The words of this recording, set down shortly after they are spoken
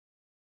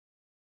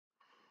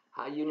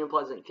Hi, Union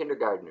Pleasant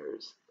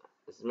kindergartners.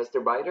 This is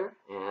Mr. Biter,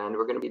 and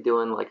we're going to be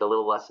doing like a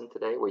little lesson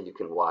today where you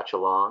can watch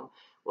along.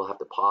 We'll have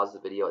to pause the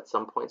video at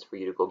some points for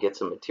you to go get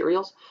some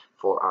materials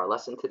for our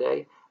lesson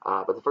today.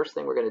 But the first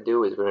thing we're going to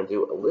do is we're going to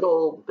do a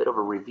little bit of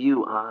a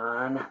review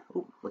on,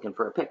 looking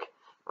for a pick,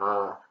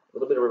 a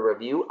little bit of a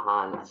review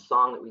on a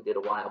song that we did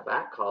a while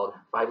back called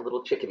Five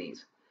Little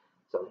Chickadees.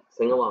 So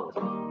sing along with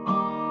me.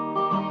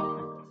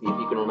 See if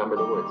you can remember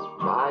the words.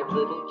 Five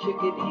little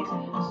chickadees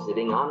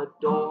sitting on a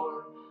door.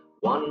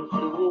 One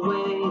flew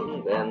away,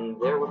 and then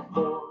there were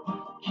four.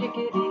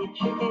 Chickadee,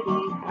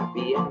 chickadee,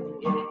 happy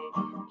and gay.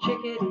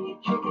 Chickadee,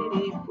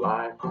 chickadee,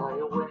 fly, fly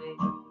away.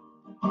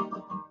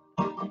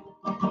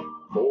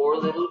 Four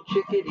little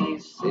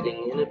chickadees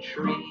sitting in a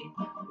tree.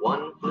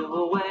 One flew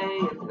away,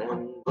 and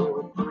then there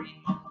were three.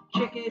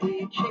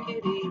 Chickadee,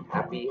 chickadee,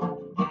 happy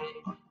and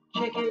gay.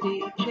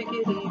 Chickadee,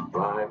 chickadee,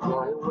 fly,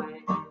 fly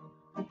away.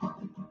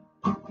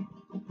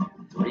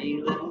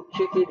 Three little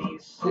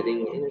chickadees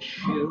sitting in a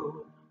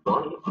shoe.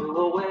 One flew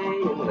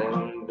away, and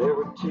then there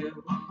were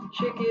two.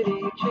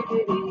 Chickadee,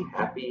 chickadee,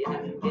 happy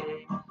and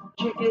gay.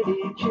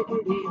 Chickadee,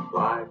 chickadee,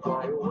 fly,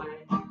 fly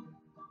away.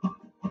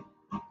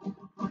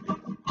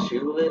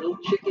 Two little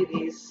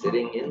chickadees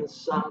sitting in the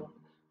sun.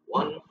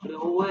 One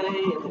flew away,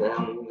 and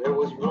then there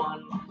was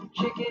one.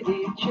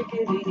 Chickadee,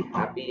 chickadee,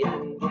 happy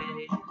and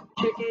gay.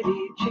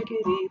 Chickadee,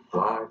 chickadee,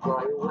 fly,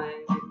 fly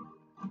away.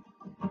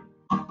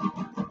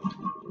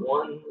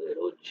 One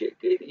little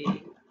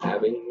chickadee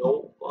having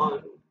no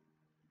fun.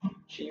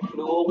 She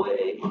flew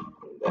away,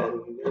 and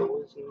then there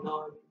was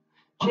none.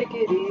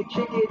 Chickadee,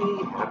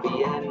 chickadee,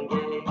 happy and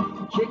gay.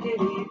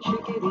 Chickadee,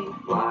 chickadee,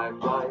 fly,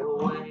 fly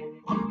away.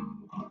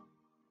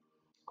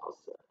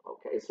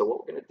 Okay, so what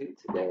we're going to do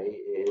today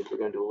is we're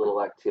going to do a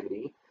little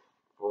activity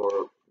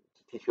to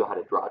teach you how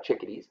to draw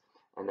chickadees.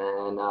 And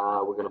then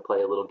we're going to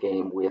play a little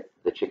game with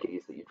the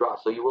chickadees that you draw.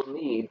 So you will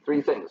need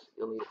three things.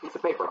 You'll need a piece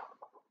of paper.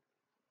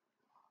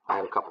 I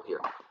have a couple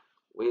here.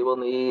 We will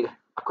need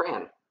a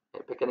crayon.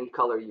 And pick any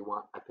color you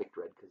want. I picked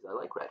red because I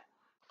like red.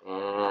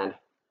 And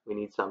we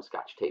need some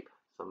Scotch tape,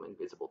 some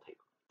invisible tape.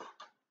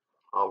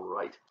 All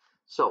right.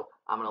 So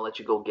I'm going to let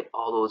you go get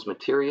all those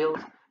materials,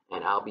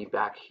 and I'll be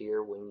back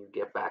here when you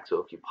get back.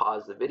 So if you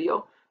pause the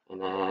video, and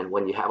then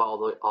when you have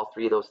all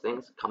three of those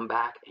things, come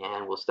back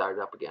and we'll start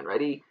it up again.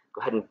 Ready?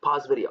 Go ahead and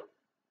pause the video.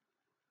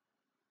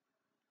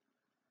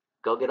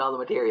 Go get all the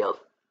materials.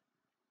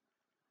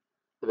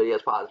 The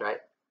video's paused, right?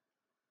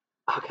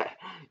 Okay,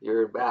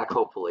 you're back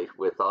hopefully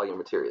with all your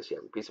materials. You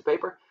have a piece of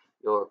paper,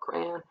 your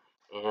crayon,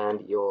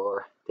 and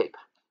your tape.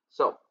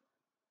 So,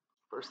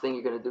 first thing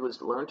you're going to do is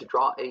learn to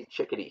draw a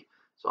chickadee.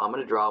 So I'm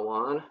going to draw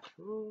one.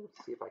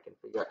 Let's see if I can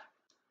figure out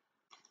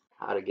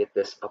how to get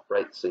this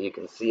upright so you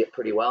can see it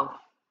pretty well.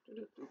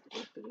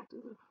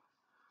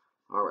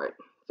 All right,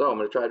 so I'm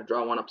going to try to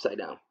draw one upside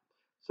down.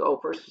 So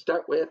first you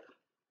start with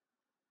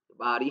the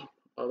body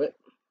of it.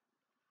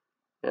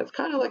 And it's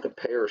kind of like a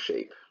pear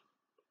shape.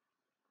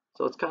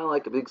 So it's kind of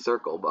like a big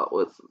circle, but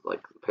with like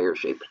pear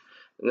shape.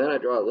 And then I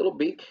draw a little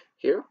beak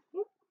here.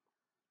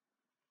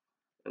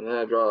 And then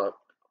I draw a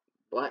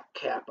black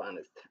cap on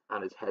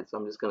his head. So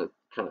I'm just going to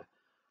kind of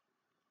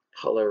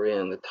color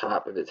in the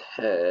top of his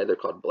head. They're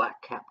called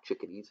black cap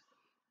chickadees.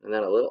 And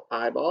then a little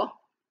eyeball.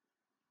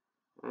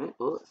 All right,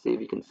 well, let's see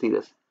if you can see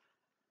this.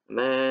 And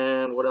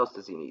then what else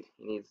does he need?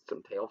 He needs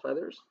some tail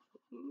feathers.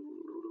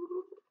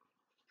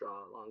 Draw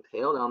a long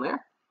tail down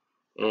there.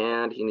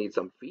 And he needs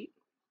some feet.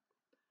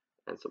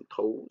 And some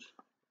toes.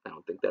 I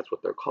don't think that's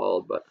what they're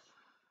called, but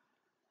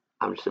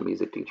I'm just a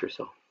music teacher,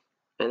 so.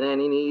 And then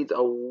he needs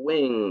a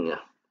wing,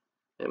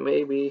 and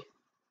maybe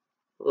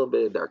a little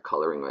bit of dark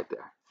coloring right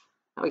there.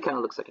 Now he kind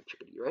of looks like a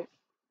chickadee, right?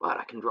 But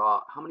I can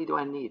draw, how many do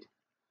I need?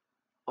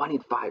 Oh, I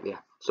need 5, yeah.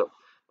 So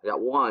I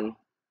got 1.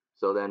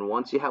 So then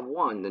once you have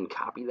 1, then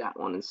copy that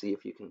one and see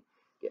if you can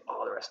get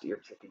all the rest of your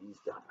chickadees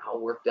done.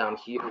 I'll work down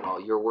here while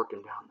you're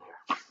working down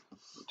there.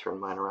 Turn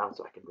mine around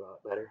so I can draw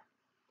it better.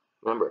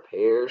 Remember,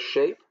 pear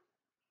shape.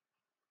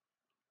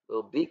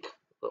 Little beak,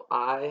 little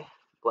eye,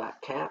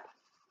 black cap.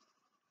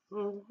 I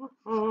don't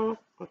know,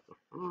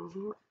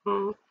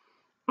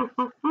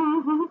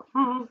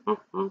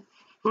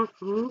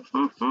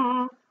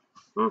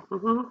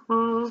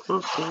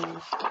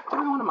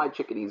 one of my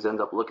chickadees ends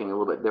up looking a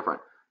little bit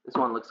different. This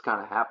one looks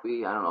kind of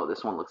happy. I don't know,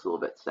 this one looks a little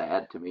bit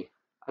sad to me.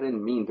 I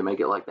didn't mean to make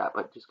it like that,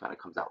 but it just kind of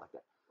comes out like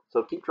that.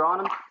 So keep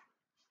drawing them.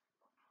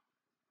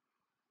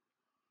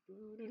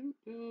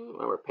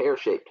 Remember,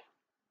 pear-shaped.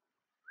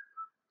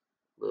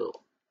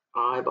 Little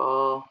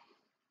eyeball.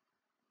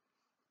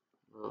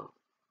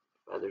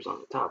 Feathers on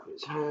the top of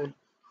his head.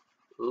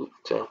 Oop,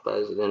 tail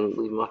feathers, then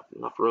leave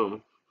enough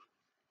room.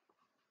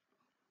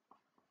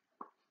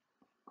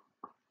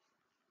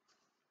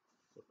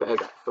 Okay, I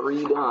got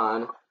 3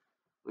 done.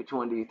 Which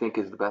one do you think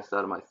is the best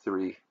out of my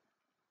 3?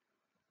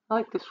 I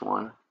like this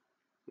one.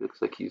 He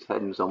looks like he's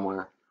heading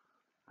somewhere.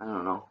 I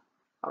don't know.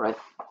 All right.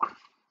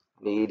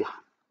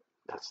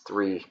 That's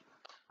 3.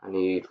 I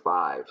need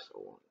 5,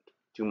 so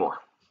 2 more.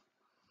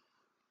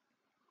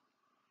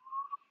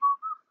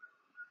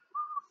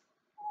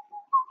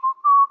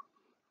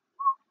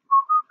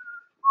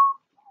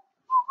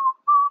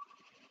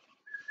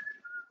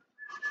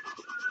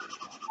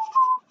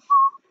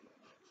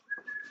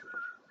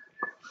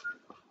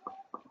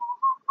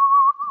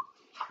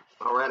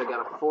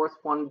 fourth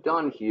one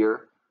done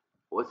here.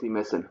 What's he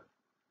missing?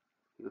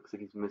 He looks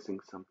like he's missing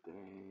something.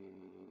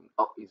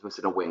 Oh, he's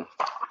missing a wing.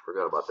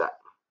 Forgot about that.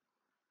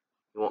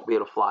 He won't be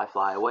able to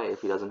fly away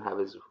if he doesn't have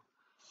his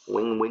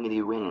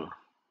wingity wing.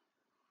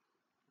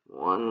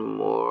 One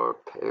more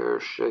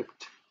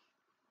pear-shaped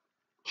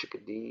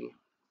chickadee.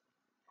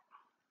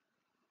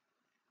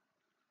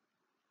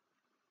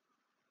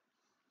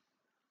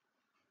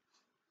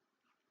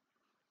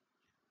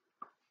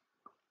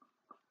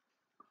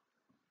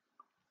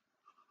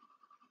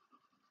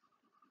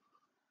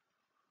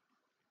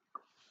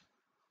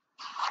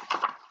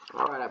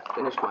 All right, I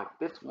finished my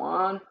fifth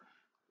one.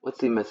 What's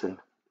he missing?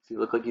 Does he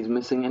look like he's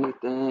missing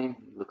anything?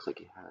 He looks like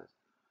he has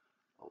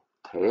a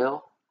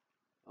tail,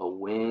 a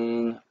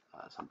wing,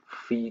 some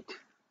feet.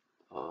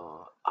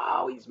 Oh,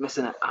 he's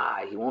missing an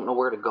eye. He won't know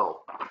where to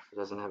go. He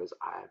doesn't have his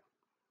eye.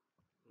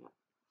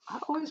 I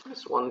always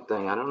miss one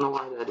thing. I don't know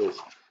why that is.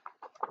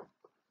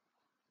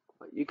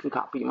 But you can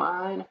copy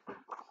mine.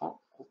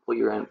 Hopefully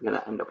you're going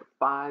to end up with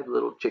 5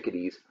 little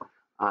chickadees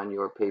on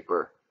your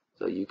paper.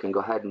 So you can go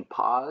ahead and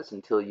pause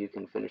until you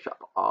can finish up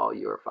all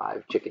your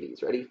 5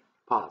 chickadees. Ready?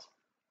 Pause.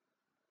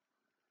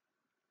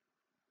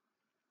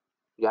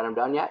 You got them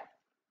done yet?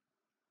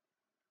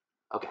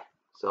 Okay,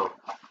 so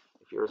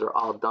if yours are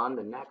all done,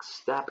 the next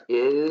step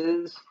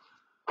is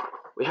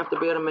we have to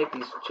be able to make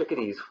these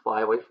chickadees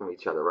fly away from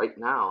each other. Right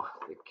now,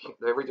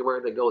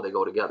 everywhere they go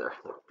together.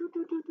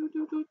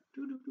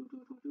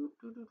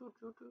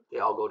 They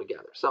all go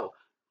together. So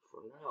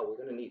for now, we're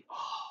gonna need.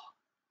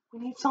 We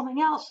need something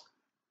else.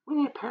 We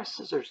need a pair of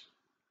scissors.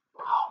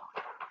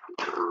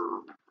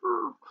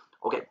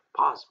 Okay,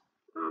 pause.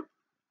 I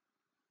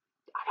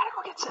gotta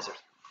go get scissors.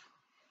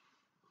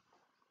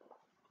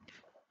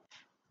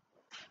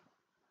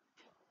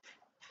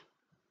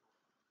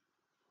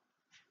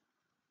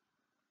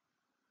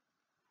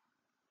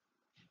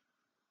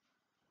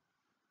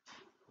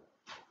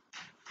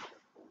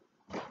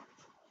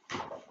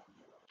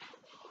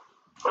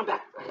 I'm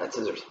back. I got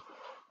scissors.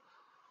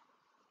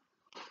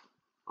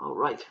 All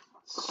right.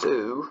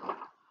 So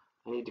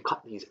I need to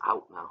cut these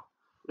out now.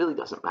 It really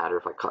doesn't matter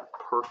if I cut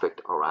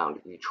perfect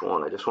around each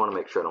one. I just want to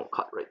make sure I don't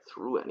cut right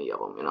through any of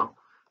them, you know.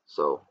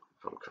 So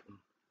if I'm cutting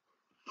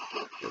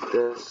like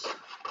this.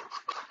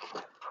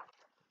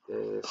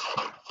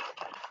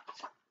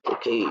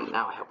 Okay,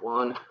 now I have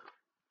one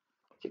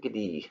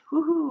chickadee.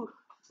 Woohoo!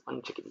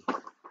 One chickadee.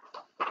 Cut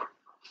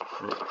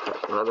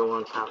another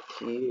one out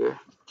here.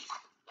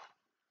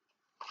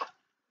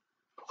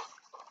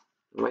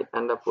 You might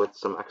end up with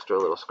some extra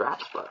little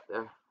scraps, but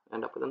there,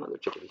 end up with another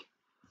chickadee.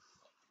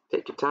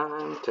 Take your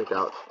time, cut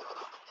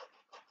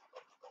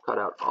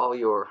out all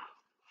your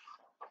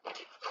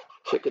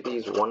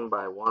chickadees one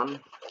by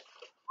one.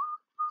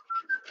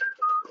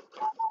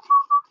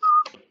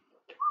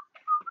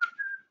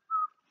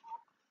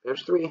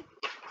 There's 3.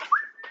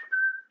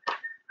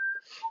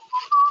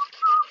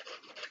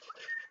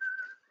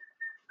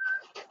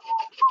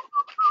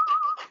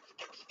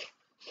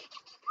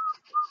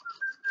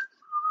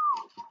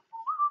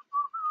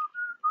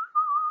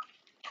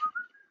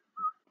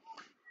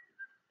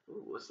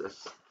 Ooh, what's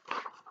this?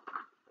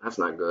 That's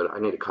not good. I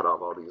need to cut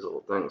off all these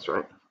little things,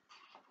 right?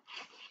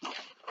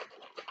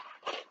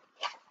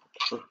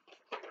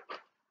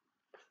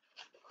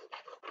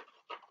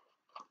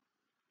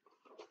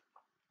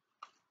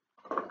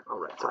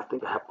 Alright, so I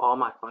think I have all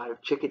my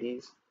 5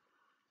 chickadees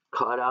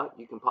cut out.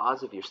 You can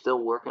pause if you're still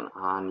working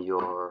on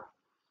your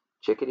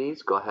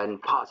chickadees. Go ahead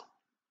and pause.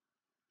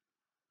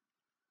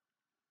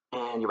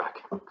 And you're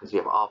back, because you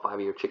have all 5 of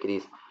your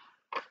chickadees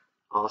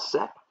all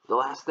set. The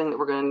last thing that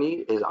we're going to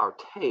need is our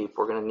tape.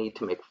 We're going to need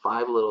to make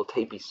 5 little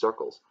tapey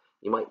circles.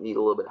 You might need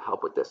a little bit of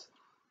help with this.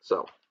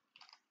 So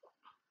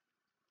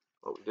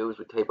what we do is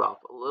we tape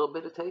off a little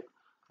bit of tape.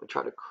 We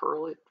try to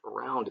curl it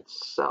around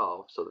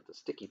itself so that the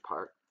sticky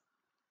part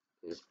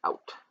is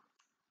out.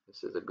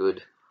 This is a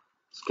good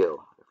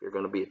skill. If you're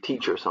going to be a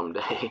teacher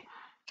someday,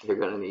 you're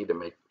going to need to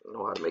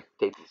know how to make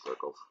tapey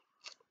circles.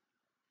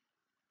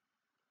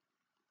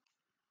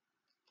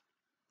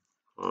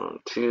 1,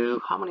 2,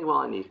 how many will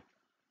I need?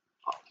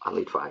 Oh, I'll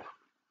need 5.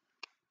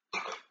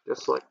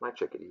 Just like my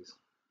chickadees.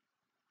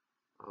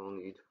 I'll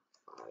need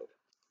 5.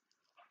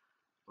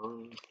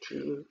 1,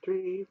 2,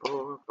 3,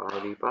 4,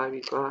 5,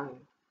 5, 5.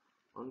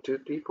 1, 2,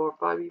 3, 4,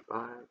 5,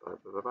 5, 5,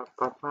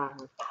 5,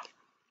 5.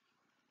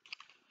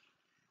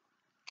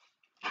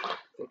 I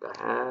think I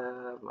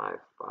have my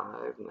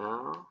 5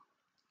 now.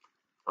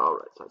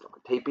 Alright, so I got my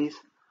tapies.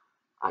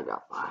 I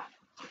got my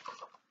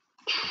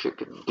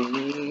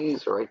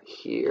chickadees right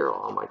here.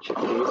 All my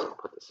chickadees. I'll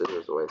put the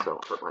scissors away so I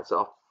don't hurt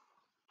myself.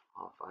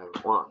 All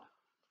 5. 1,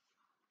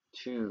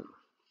 2,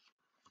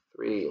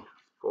 3,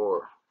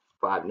 4,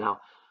 5.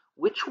 Now,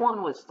 which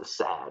one was the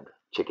sad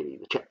chickadee?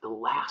 The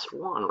last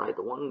one, right?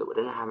 The one that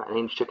didn't have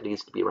any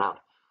chickadees to be around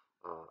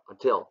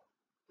until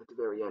at the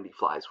very end he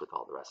flies with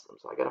all the rest of them.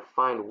 So I gotta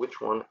find which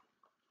one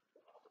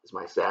is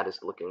my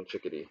saddest looking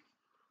chickadee.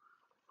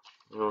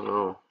 I don't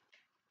know.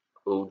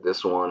 Oh,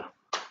 this one.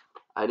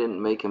 I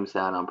didn't make him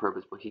sad on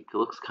purpose, but he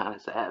looks kind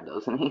of sad,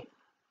 doesn't he?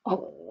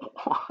 Oh,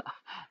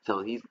 So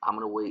I'm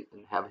gonna wait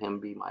and have him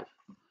be my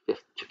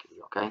 5th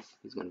chickadee. Okay,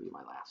 he's gonna be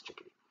my last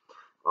chickadee.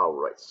 All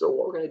right. So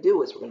what we're gonna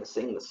do is we're gonna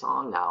sing the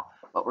song now,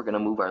 but we're gonna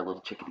move our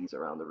little chickadees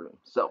around the room.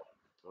 So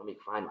let me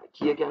find my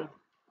key again.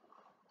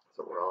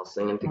 So we're all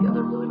singing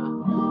together, really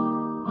now.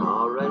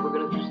 All right, we're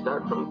gonna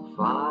start from 5.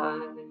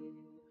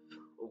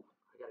 Oh,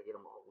 I gotta get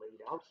them all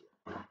laid out here.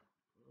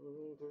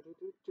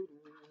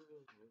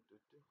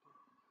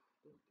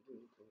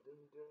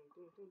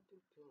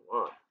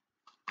 1,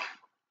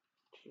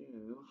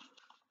 2,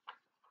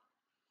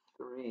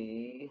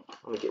 3.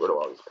 Let me get rid of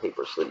all these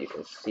papers so that you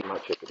can see my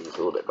chickadees a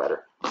little bit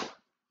better.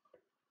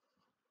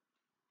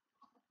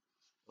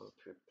 1,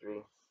 2,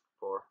 3,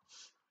 4,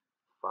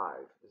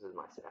 5. This is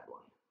my sad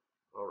one.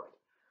 All right.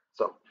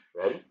 So,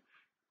 ready?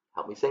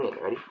 Help me sing it.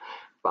 Ready?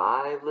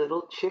 5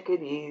 little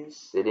chickadees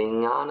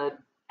sitting on a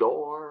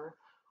door.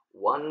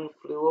 One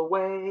flew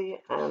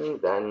away,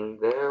 and then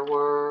there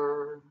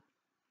were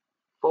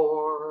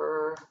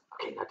 4.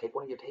 Okay, now take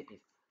one of your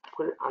tapies,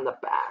 put it on the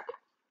back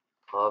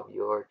of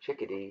your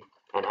chickadee,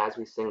 and as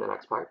we sing the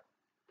next part,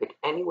 pick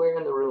anywhere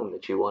in the room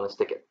that you want to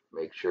stick it.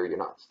 Make sure you're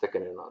not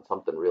sticking it on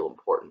something real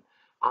important.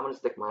 I'm going to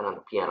stick mine on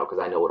the piano because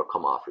I know it'll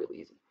come off real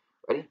easy.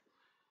 Ready?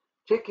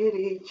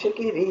 Chickadee,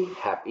 chickadee,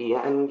 happy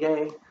and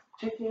gay.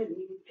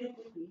 Chickadee,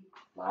 chickadee,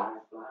 fly,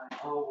 fly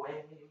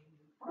away.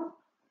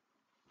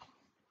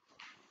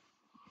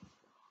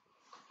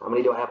 How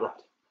many do I have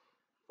left?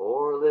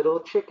 4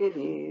 little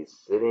chickadees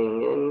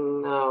sitting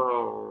in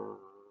a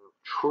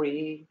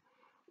tree.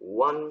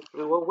 One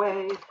flew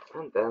away,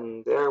 and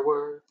then there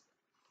were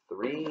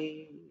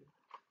 3.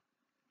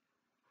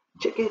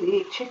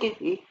 Chickadee,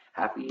 chickadee,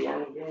 happy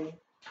and gay.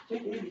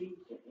 Chickadee,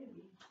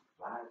 chickadee,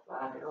 fly,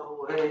 fly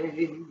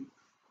away.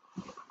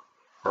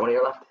 How many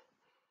are left?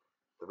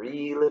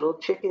 3 little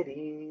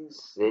chickadees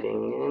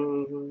sitting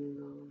in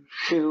a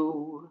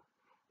shoe.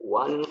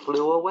 One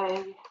flew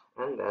away,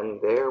 and then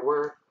there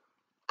were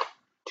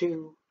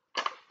 2.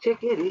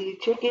 Chickadee,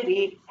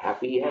 chickadee,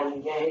 happy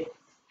and gay.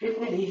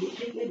 Chickadee,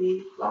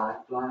 chickadee, fly,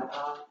 fly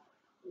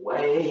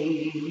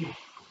away.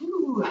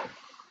 Woo.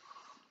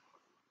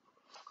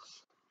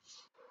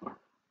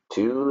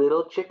 2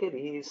 little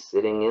chickadees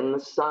sitting in the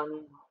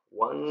sun.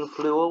 One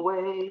flew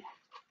away,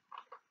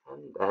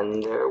 and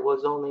then there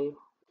was only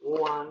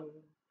 1.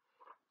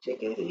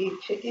 Chickadee,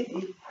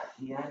 chickadee,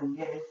 happy and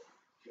gay.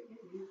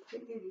 Chickadee,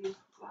 chickadee,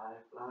 fly,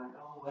 fly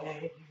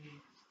away.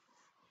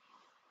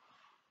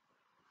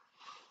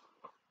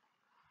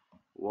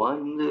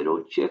 1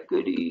 little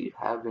chickadee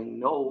having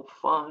no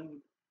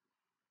fun.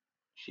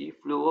 She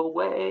flew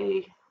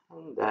away,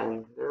 and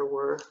then there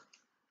were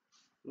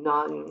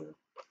none.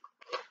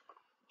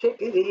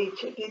 Chickadee,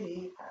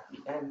 chickadee,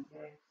 happy and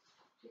gay.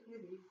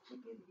 Chickadee,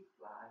 chickadee,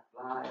 fly,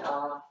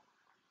 fly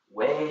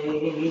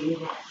away.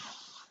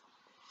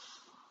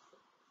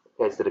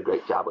 You guys did a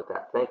great job with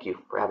that. Thank you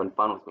for having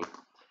fun with me.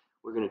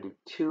 We're going to do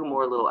 2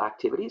 more little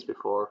activities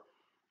before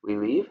we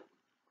leave.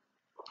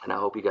 And I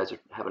hope you guys are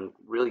having a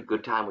really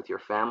good time with your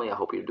family. I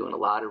hope you're doing a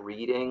lot of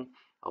reading.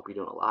 I hope you're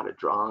doing a lot of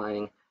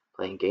drawing,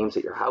 playing games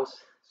at your house.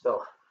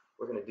 So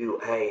we're going to do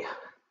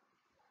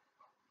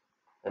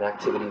an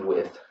activity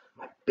with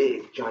my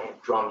big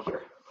giant drum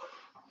here.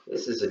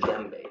 This is a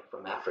djembe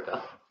from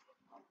Africa.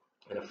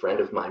 And a friend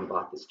of mine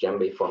bought this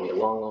djembe for me a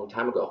long, long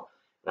time ago.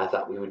 And I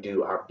thought we would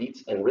do our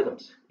beats and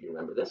rhythms. You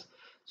remember this?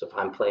 So if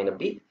I'm playing a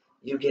beat,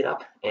 you get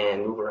up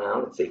and move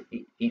around and say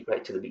beat, beat,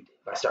 right to the beat.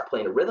 If I start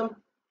playing a rhythm,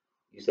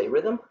 you say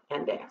rhythm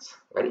and dance.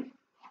 Ready?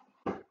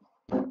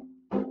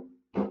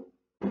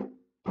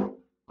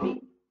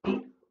 Beat,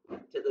 beat,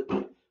 right to the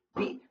beat.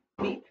 Beat,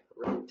 beat,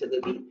 right to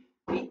the beat.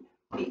 Beat,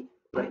 beat,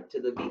 right to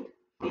the beat.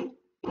 Beat,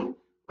 beat,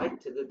 right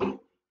to the beat.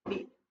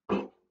 Beat,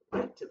 beat,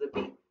 right to the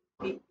beat.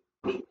 Beat,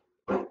 beat,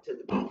 right to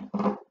the beat.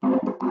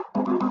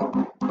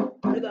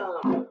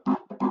 Rhythm.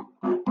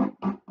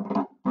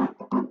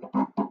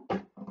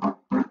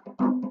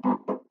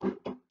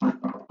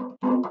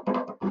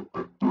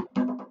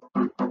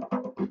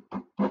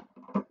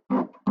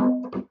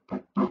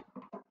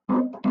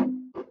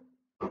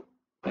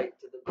 Right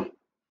to the beat.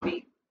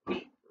 Beat,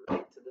 beat,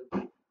 right to the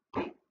beat.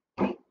 Beat,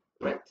 beat,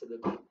 right to the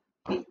beat.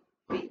 Beat,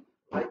 beat,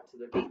 right to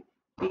the beat.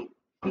 Beat,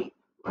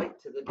 beat, right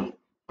to the beat.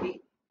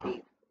 Beat,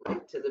 beat,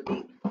 right to the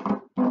beat.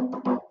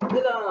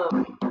 Rhythm.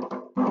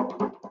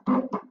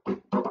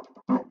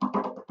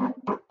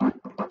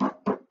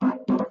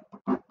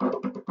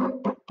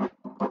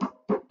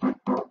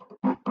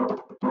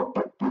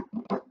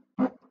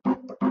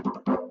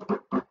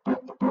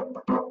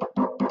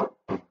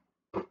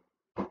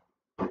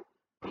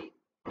 Beat,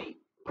 beat,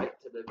 right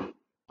to the beat.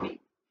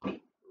 Beat,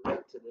 beat,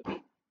 right to the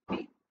beat.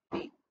 Beat,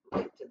 beat,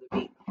 right to the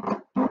beat.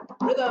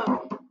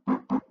 Rhythm.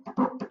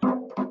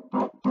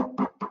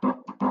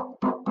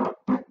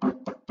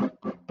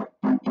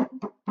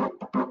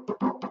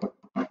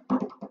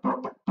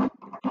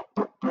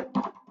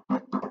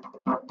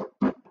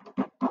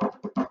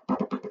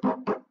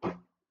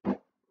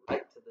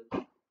 Right to the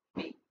beat.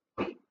 Beat,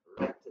 beat,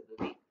 right to the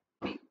beat.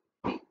 Beat,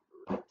 beat,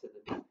 right to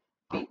the beat.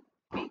 Beat,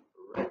 beat,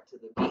 right to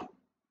the beat.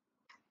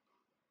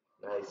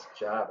 Nice. Nice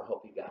job. I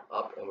hope you got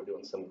up and we're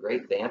doing some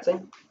great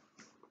dancing.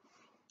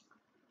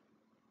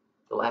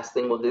 The last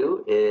thing we'll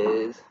do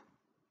is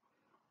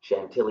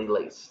Chantilly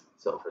Lace.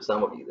 So for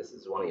some of you, this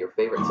is one of your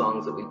favorite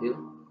songs that we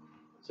do.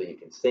 So you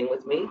can sing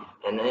with me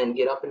and then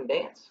get up and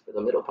dance for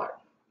the middle part.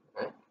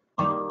 Right?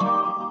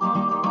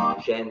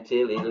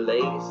 Chantilly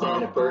lace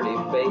and a pretty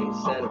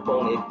face and a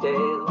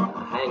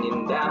ponytail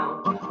hanging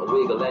down, a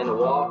wiggle and a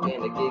walk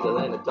and a giggle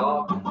and a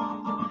talk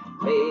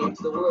makes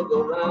the world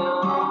go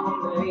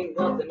round. There ain't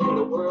nothing in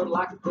the world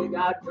like a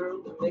big-eyed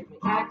girl to make me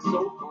act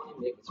so funny,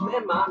 make me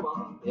spend my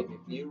money, make me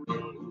feel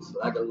real loose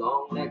like a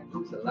long-necked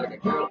goose and like a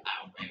girl.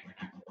 Oh, baby,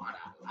 that's what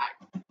I like.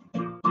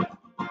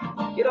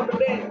 Get up and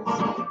dance.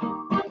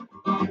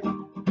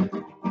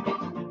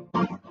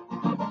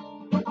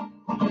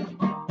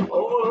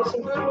 Oh,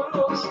 some good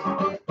moves.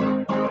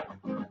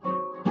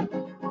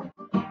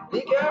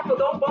 Be careful,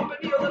 don't bump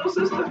into your little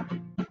sister.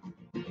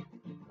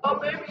 Oh,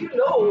 baby, you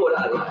know what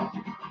I like.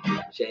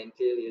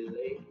 Chantilly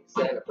lace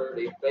and a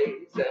pretty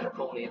face and a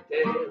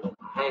ponytail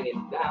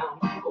hanging down,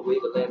 a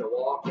wiggle and a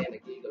walk and a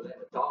giggle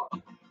and a talk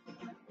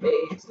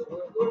makes the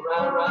world go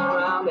round, round,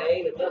 round. There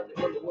ain't nothing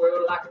in the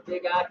world like a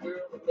big-eyed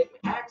girl that make me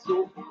act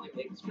so funny,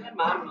 make me spend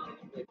my money,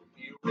 make me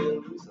feel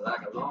real loose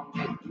like a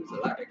long-necked goose,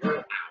 like a girl.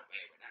 Ow,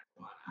 baby, that's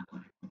what I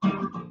like.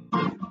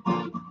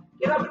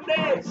 Get up and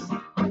dance.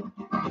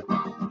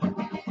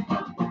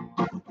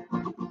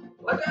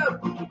 Watch out.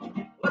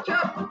 Watch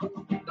out.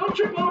 Don't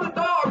trip on the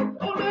dog.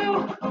 Oh, no.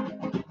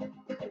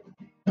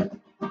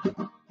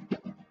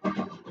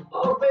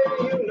 Oh, baby,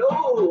 you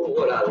know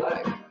what I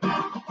like.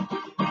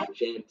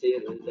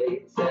 Chantilly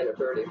lace and a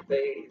pretty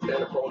face and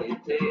a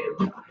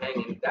ponytail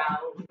hanging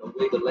down, a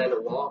wiggle and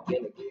a walk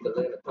and a giggle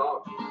and a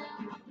talk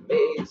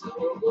makes the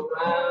world go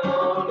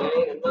round.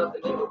 Ain't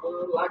nothing in the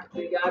world like a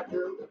big-eyed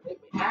girl that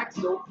make me act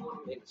so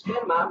funny, make me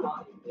spend my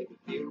money, make me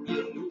feel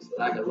real loose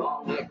like a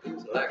long-necked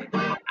goose, like a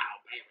girl. Ow,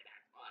 baby,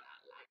 that's what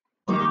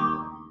I like.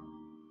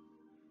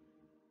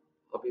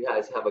 Hope you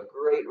guys have a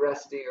great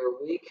rest of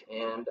your week,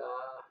 and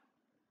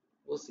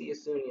we'll see you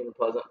soon,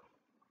 Unipleasant.